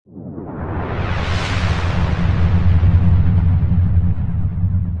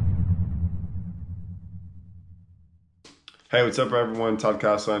Hey, what's up, everyone? Todd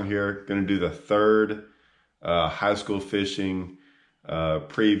Castellan here. Going to do the third high school fishing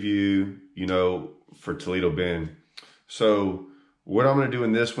preview, for Toledo Bend. So what I'm going to do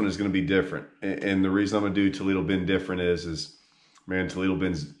in this one is going to be different. And the reason I'm going to do Toledo Bend different is, man, Toledo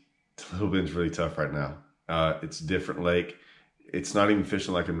Bend's really tough right now. It's a different lake. It's not even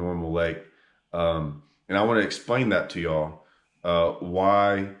fishing like a normal lake. And I want to explain that to y'all,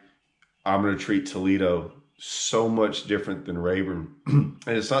 why I'm going to treat Toledo so much different than Rayburn. And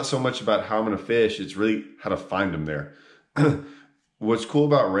it's not so much about how I'm going to fish, it's really how to find them there. What's cool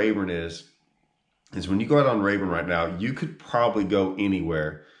about Rayburn is when you go out on Rayburn right now, you could probably go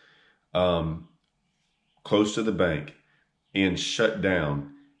anywhere close to the bank and shut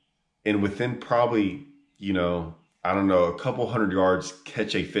down, and within probably, I don't know, a couple hundred yards,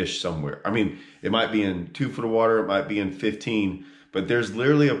 catch a fish somewhere. I mean, it might be in 2 foot of water, it might be in 15, but there's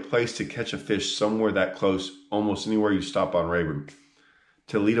literally a place to catch a fish somewhere that close, almost anywhere you stop on Rayburn.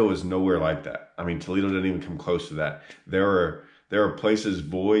 Toledo is nowhere like that. I mean, Toledo doesn't even come close to that. There are places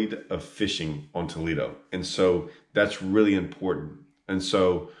void of fishing on Toledo. And so that's really important. And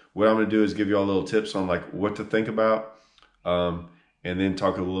so what I'm going to do is give you all little tips on like what to think about, and then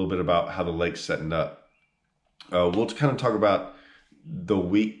talk a little bit about how the lake's setting up. We'll kind of talk about the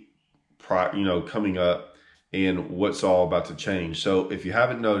week coming up and what's all about to change. So if you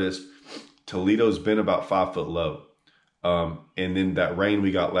haven't noticed, Toledo's been about 5 foot low. And then that rain we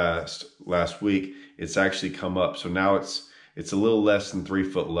got last week, it's actually come up. So now it's a little less than 3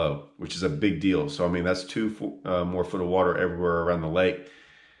 foot low, which is a big deal. So, I mean, that's 2 more foot of water everywhere around the lake.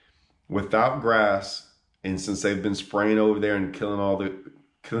 Without grass, and since they've been spraying over there and killing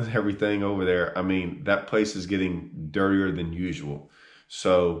everything over there, I mean, that place is getting dirtier than usual.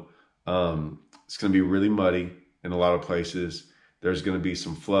 So, it's going to be really muddy in a lot of places. There's going to be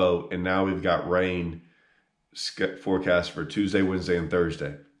some flow. And now we've got rain forecast for Tuesday, Wednesday, and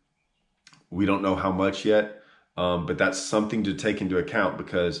Thursday. We don't know how much yet, but that's something to take into account,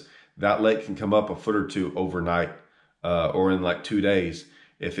 because that lake can come up a foot or two overnight, or in like 2 days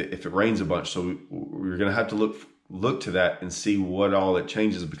if it rains a bunch. So we're going to have to look to that and see what all it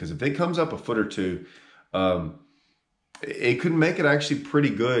changes, because if it comes up a foot or two, it could make it actually pretty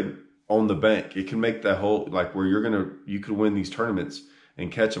good on the bank. It can make that whole, like, where you could win these tournaments and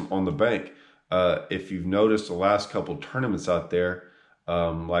catch them on the bank. If you've noticed the last couple tournaments out there,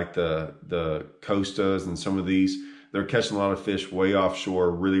 like the Costas and some of these, they're catching a lot of fish way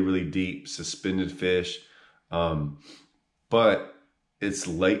offshore, really, really deep, suspended fish. But it's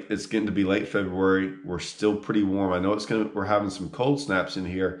late. It's getting to be late February. We're still pretty warm. I know we're having some cold snaps in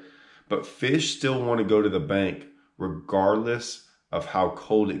here, but fish still want to go to the bank regardless of how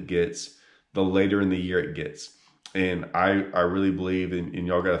cold it gets, the later in the year it gets. And I really believe, and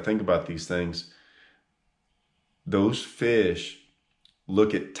y'all got to think about these things, those fish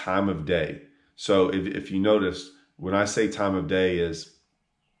look at time of day. So if you notice, when I say time of day is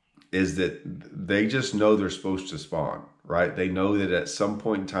that they just know they're supposed to spawn, right? They know that at some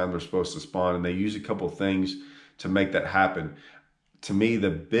point in time they're supposed to spawn, and they use a couple things to make that happen. To me, the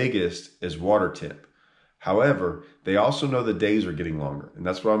biggest is water temp. However, they also know the days are getting longer, and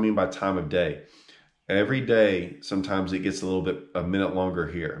that's what I mean by time of day. Every day, sometimes it gets a minute longer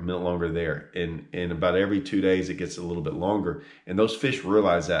here, a minute longer there. And about every 2 days, it gets a little bit longer. And those fish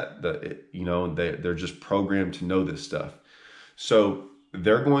realize that, they're just programmed to know this stuff. So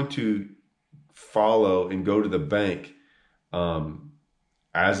they're going to follow and go to the bank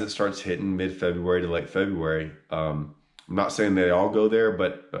as it starts hitting mid-February to late February. I'm not saying they all go there,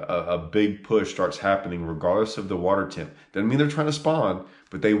 but a big push starts happening regardless of the water temp. Doesn't mean they're trying to spawn,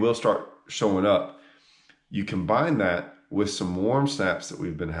 but they will start showing up. You combine that with some warm snaps that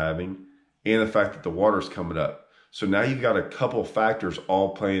we've been having and the fact that the water's coming up. So now you've got a couple factors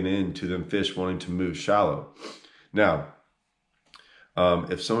all playing into them fish wanting to move shallow. Now,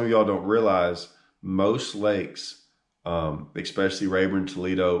 if some of y'all don't realize, most lakes, especially Rayburn,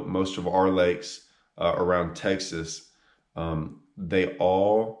 Toledo, most of our lakes around Texas, they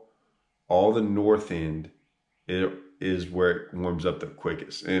all the north end, it is where it warms up the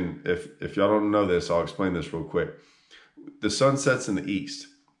quickest. And if y'all don't know this, I'll explain this real quick. The sun sets in the east,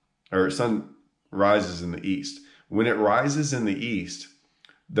 or sun rises in the east. When it rises in the east,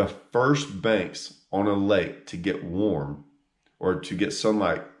 the first banks on a lake to get warm or to get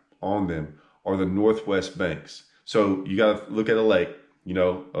sunlight on them are the northwest banks. So you got to look at a lake,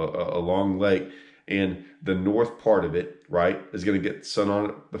 a long lake, and the north part of it, right, is going to get sun on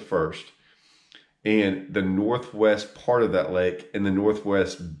it the first. And the northwest part of that lake and the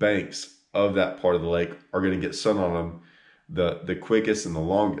northwest banks of that part of the lake are going to get sun on them the quickest and the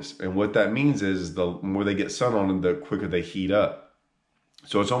longest. And what that means is the more they get sun on them, the quicker they heat up.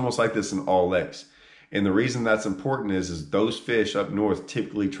 So it's almost like this in all lakes. And the reason that's important is those fish up north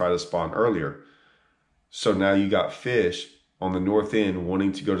typically try to spawn earlier. So now you got fish on the north end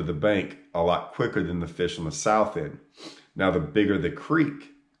wanting to go to the bank a lot quicker than the fish on the south end. Now the bigger the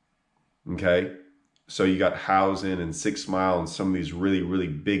creek, okay? So you got Housen and 6 Mile and some of these really, really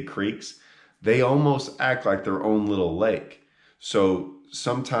big creeks. They almost act like their own little lake. So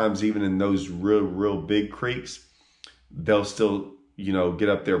sometimes even in those real big creeks, they'll still, you know, get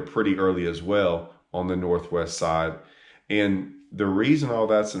up there pretty early as well on the northwest side. And the reason all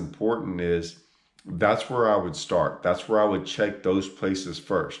that's important is that's where I would start. That's where I would check those places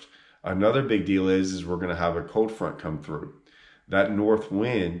first. Another big deal is we're going to have a cold front come through. That north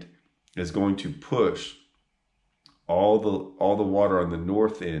wind is going to push all the water on the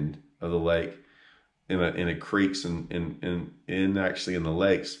north end of the lake in the creeks and actually in the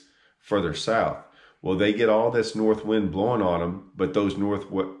lakes further south. Well, they get all this north wind blowing on them, but those north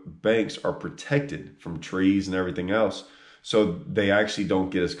banks are protected from trees and everything else, so they actually don't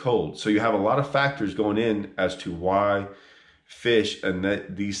get as cold. So you have a lot of factors going in as to why fish and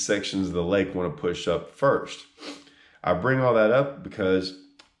these sections of the lake want to push up first. I bring all that up because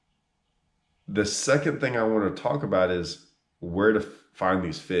the second thing I want to talk about is where to find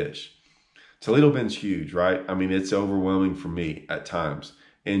these fish. Toledo Bend's huge, right? I mean, it's overwhelming for me at times.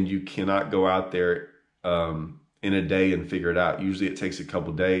 And you cannot go out there in a day and figure it out. Usually it takes a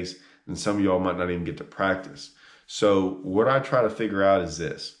couple days, and some of y'all might not even get to practice. So what I try to figure out is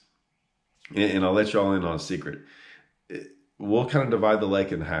this, and I'll let y'all in on a secret. We'll kind of divide the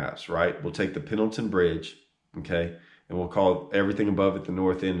lake in halves, right? We'll take the Pendleton Bridge, okay? And we'll call everything above at the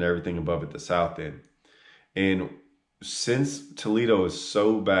north end and everything above at the south end. And since Toledo is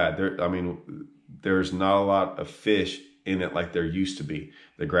so bad, there's not a lot of fish in it like there used to be.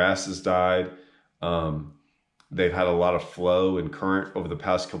 The grass has died. They've had a lot of flow and current over the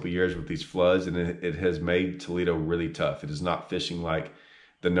past couple of years with these floods, and it has made Toledo really tough. It is not fishing like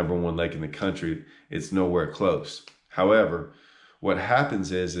the #1 lake in the country. It's nowhere close. However, what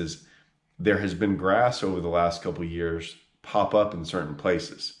happens is there has been grass over the last couple of years pop up in certain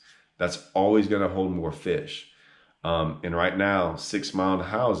places. That's always going to hold more fish. And right now, 6 Mile and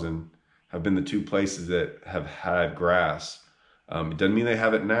Housen have been the two places that have had grass. It doesn't mean they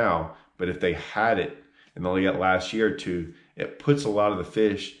have it now, but if they had it and only got last year or two, it puts a lot of the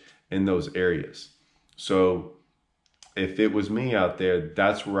fish in those areas. So if it was me out there,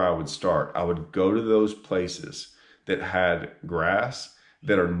 that's where I would start. I would go to those places that had grass,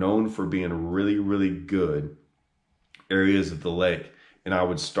 that are known for being really, really good areas of the lake. And I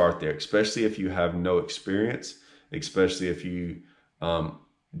would start there, especially if you have no experience, especially if you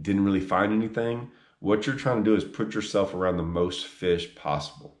didn't really find anything. What you're trying to do is put yourself around the most fish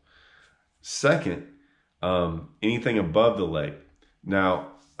possible. Second, anything above the lake.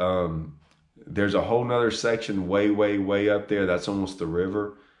 Now, there's a whole nother section way up there. That's almost the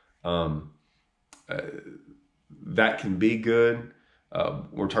river. That can be good.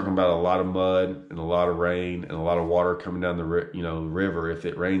 We're talking about a lot of mud and a lot of rain and a lot of water coming down the river if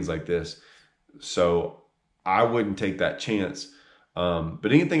it rains like this. So I wouldn't take that chance.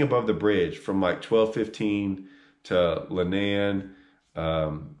 But anything above the bridge from like 1215 to Lannan,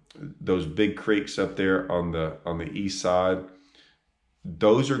 those big creeks up there on the east side,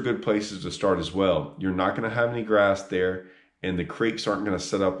 those are good places to start as well. You're not going to have any grass there, and the creeks aren't going to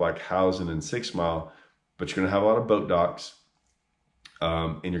set up like Housen and 6 Mile, but you're going to have a lot of boat docks,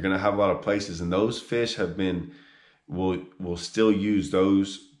 and you're going to have a lot of places. And those fish will still use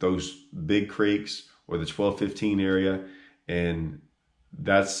those big creeks or the 1215 area, and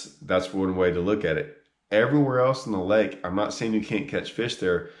that's one way to look at it. Everywhere else in the lake, I'm not saying you can't catch fish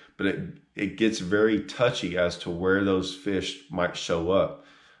there, but it gets very touchy as to where those fish might show up.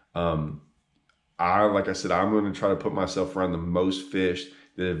 Like I said, I'm going to try to put myself around the most fish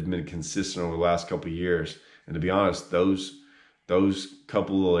that have been consistent over the last couple of years. And to be honest, those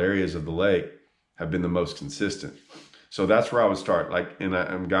couple little areas of the lake have been the most consistent. So that's where I would start.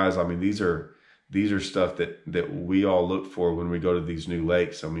 And guys, I mean, these are stuff that we all look for when we go to these new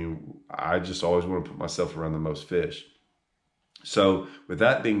lakes. I mean, I just always want to put myself around the most fish. So with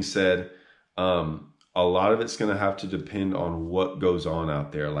that being said, a lot of it's going to have to depend on what goes on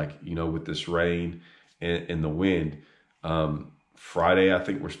out there. Like, with this rain and the wind. Friday, I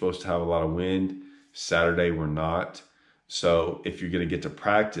think we're supposed to have a lot of wind. Saturday, we're not. So if you're going to get to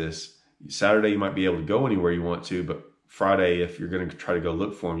practice, Saturday, you might be able to go anywhere you want to, but Friday, if you're going to try to go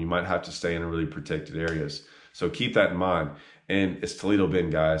look for them, you might have to stay in really protected areas. So keep that in mind. and it's Toledo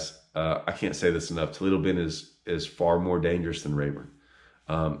Bend, guys. I can't say this enough. Toledo Bend is far more dangerous than Rayburn.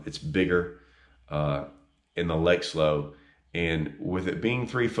 It's bigger, and the lake's low. And with it being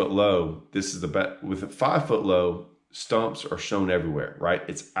 3 foot low, this is the best. With a 5 foot low, stumps are shown everywhere, right?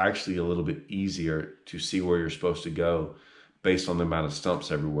 It's actually a little bit easier to see where you're supposed to go based on the amount of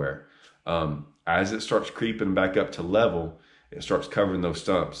stumps everywhere. As it starts creeping back up to level, it starts covering those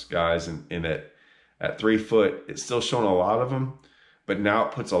stumps, guys. And at 3 foot, it's still showing a lot of them, but now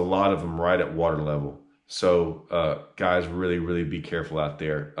it puts a lot of them right at water level. So guys, really, really be careful out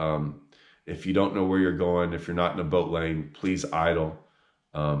there. If you don't know where you're going, if you're not in a boat lane, please idle.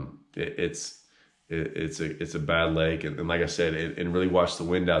 It's a bad lake, and like I said, and really watch the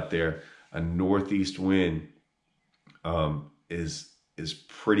wind out there. A northeast wind is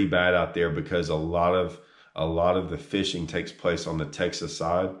pretty bad out there because a lot of the fishing takes place on the Texas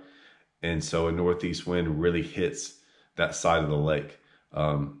side, and so a northeast wind really hits that side of the lake.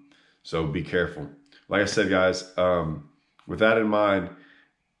 So be careful. Like I said, guys, with that in mind,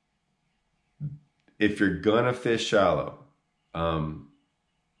 if you're gonna fish shallow,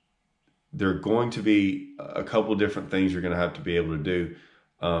 there are going to be a couple different things you're gonna have to be able to do.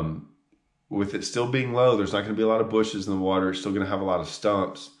 With it still being low, there's not gonna be a lot of bushes in the water. It's still gonna have a lot of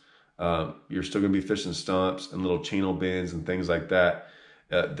stumps. You're still gonna be fishing stumps and little channel bends and things like that.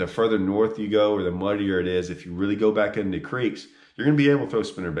 The further north you go, or the muddier it is, if you really go back into creeks, you're gonna be able to throw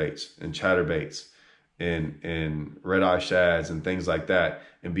spinner baits and chatter baits and red eye shads and things like that,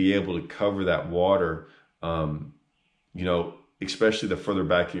 and be able to cover that water, especially the further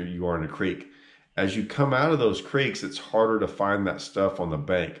back you are in a creek. As you come out of those creeks, it's harder to find that stuff on the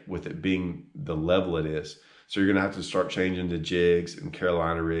bank with it being the level it is. So you're gonna have to start changing to jigs and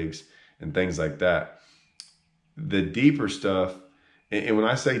Carolina rigs and things like that. The deeper stuff, and when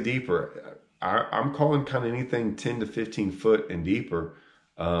I say deeper, I'm calling kind of anything 10 to 15 foot and deeper.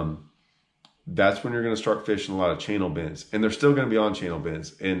 That's when you're going to start fishing a lot of channel bends, and they're still going to be on channel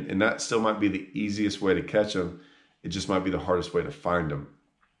bends, and that still might be the easiest way to catch them. It just might be the hardest way to find them.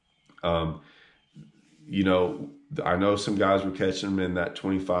 I know some guys were catching them in that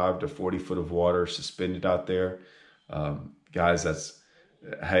 25 to 40 foot of water suspended out there. Guys,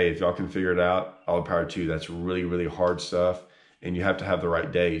 hey, if y'all can figure it out, all the power to you. That's really, really hard stuff, and you have to have the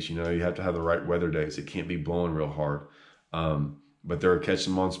right days. You have to have the right weather days. It can't be blowing real hard. But they're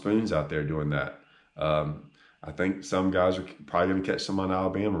catching them on spoons out there doing that. I think some guys are probably going to catch some on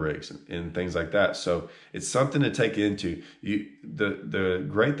Alabama rigs and things like that. So it's something to take into. The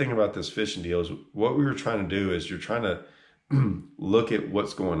great thing about this fishing deal is what we were trying to do is you're trying to look at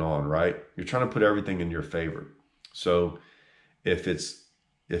what's going on, right? You're trying to put everything in your favor. So if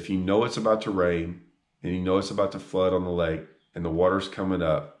you know it's about to rain and you know it's about to flood on the lake and the water's coming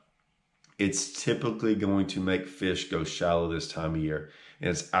up, it's typically going to make fish go shallow this time of year.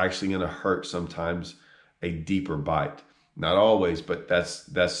 And it's actually going to hurt sometimes a deeper bite. Not always, but that's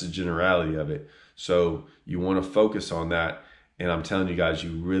the generality of it. So you want to focus on that. And I'm telling you guys,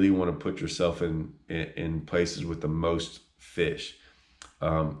 you really want to put yourself in places with the most fish.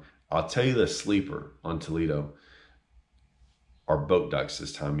 I'll tell you the sleeper on Toledo are boat docks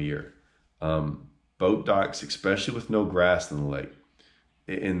this time of year. Boat docks, especially with no grass in the lake.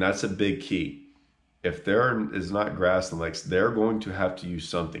 And that's a big key. If there is not grass in the lakes, they're going to have to use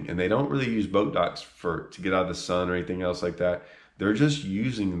something. And they don't really use boat docks to get out of the sun or anything else like that. They're just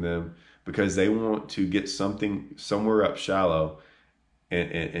using them because they want to get something somewhere up shallow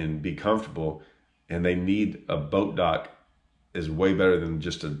and be comfortable. And they need a boat dock is way better than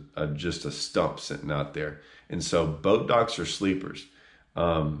just a stump sitting out there. And so boat docks are sleepers.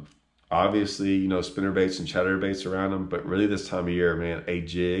 Obviously, spinner baits and chatter baits around them, but really this time of year, man, a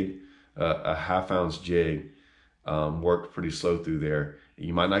jig, a half-ounce jig, worked pretty slow through there.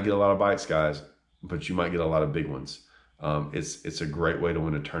 You might not get a lot of bites, guys, but you might get a lot of big ones. It's a great way to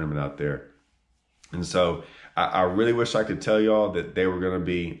win a tournament out there. And so I really wish I could tell y'all that they were going to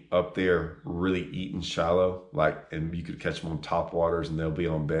be up there really eating shallow, and you could catch them on top waters and they'll be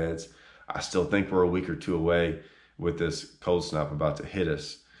on beds. I still think we're a week or two away with this cold snap about to hit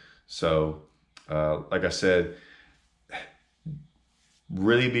us. So, like I said,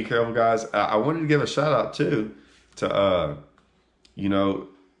 really be careful, guys. I wanted to give a shout out too to, the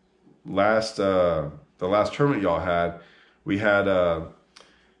last tournament y'all had. We had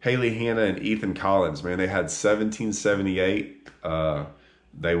Haley Hanna and Ethan Collins. Man, they had 1778.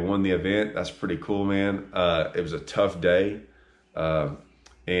 They won the event. That's pretty cool, man. It was a tough day,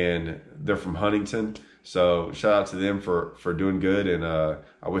 and they're from Huntington. So shout out to them for doing good, and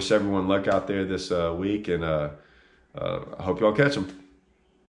I wish everyone luck out there this week, and I hope y'all catch them.